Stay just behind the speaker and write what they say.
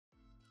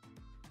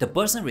the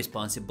person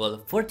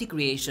responsible for the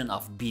creation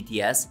of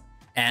BTS,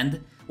 and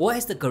why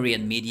is the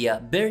Korean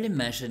media barely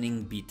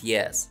mentioning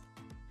BTS?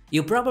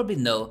 You probably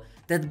know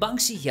that Bang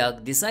Si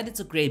Hyuk decided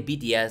to create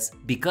BTS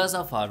because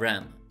of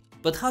RM.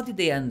 But how did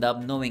they end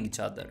up knowing each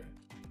other?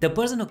 The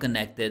person who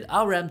connected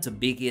RM to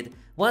BigHit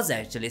was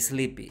actually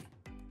Sleepy.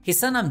 He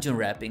saw Namjoon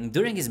rapping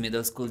during his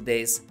middle school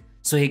days,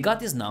 so he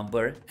got his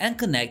number and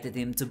connected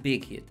him to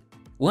BigHit.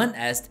 When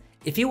asked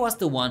if he was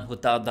the one who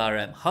taught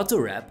RM how to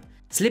rap,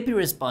 Sleepy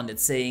responded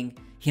saying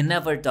he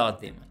never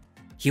taught him.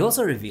 He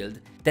also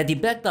revealed that he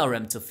begged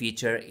RM to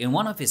feature in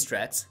one of his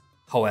tracks.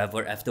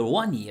 However, after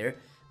 1 year,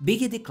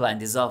 BigHit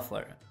declined his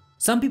offer.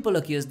 Some people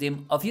accused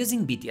him of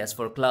using BTS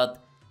for clout,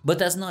 but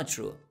that's not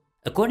true.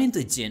 According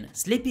to Jin,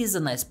 Sleepy is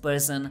a nice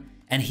person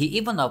and he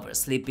even offered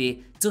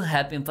Sleepy to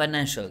help him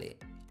financially.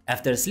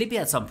 After Sleepy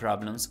had some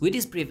problems with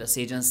his previous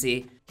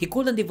agency, he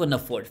couldn't even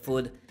afford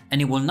food and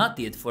he will not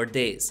eat for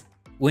days.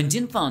 When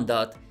Jin found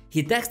out,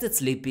 he texted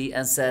Sleepy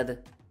and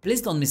said,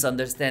 "Please don't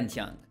misunderstand,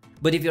 Hyung,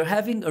 but if you're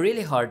having a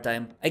really hard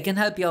time, I can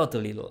help you out a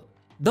little.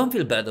 Don't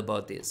feel bad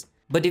about this,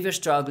 but if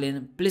you're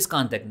struggling, please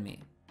contact me."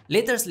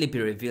 Later, Sleepy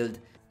revealed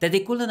that he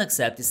couldn't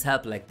accept his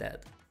help like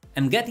that.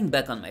 "I'm getting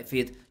back on my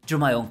feet through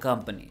my own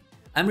company.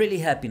 I'm really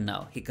happy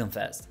now," he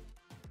confessed.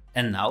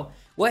 And now,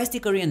 why is the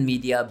Korean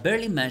media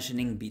barely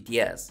mentioning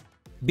BTS?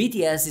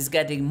 BTS is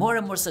getting more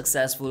and more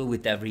successful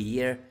with every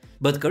year,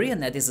 but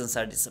Korean netizens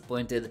are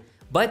disappointed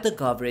by the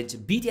coverage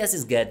BTS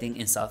is getting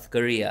in South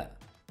Korea.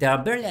 There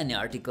are barely any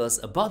articles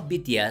about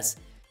BTS,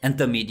 and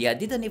the media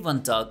didn't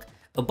even talk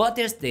about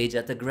their stage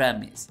at the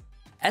Grammys.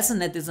 As a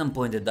netizen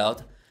pointed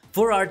out,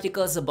 for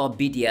articles about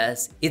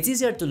BTS, it's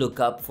easier to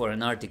look up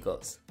foreign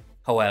articles.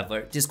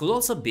 However, this could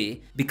also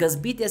be because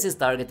BTS is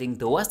targeting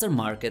the Western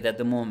market at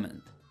the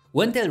moment.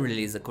 When they'll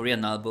release a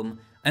Korean album,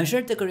 I'm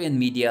sure the Korean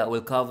media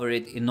will cover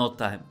it in no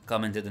time,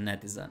 commented the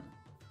netizen.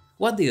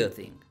 What do you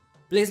think?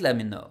 Please let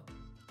me know.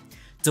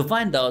 To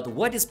find out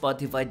why did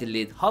Spotify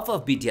delete half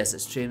of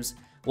BTS's streams,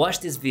 watch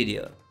this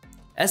video.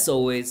 As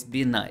always,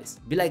 be nice,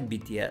 be like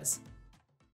BTS.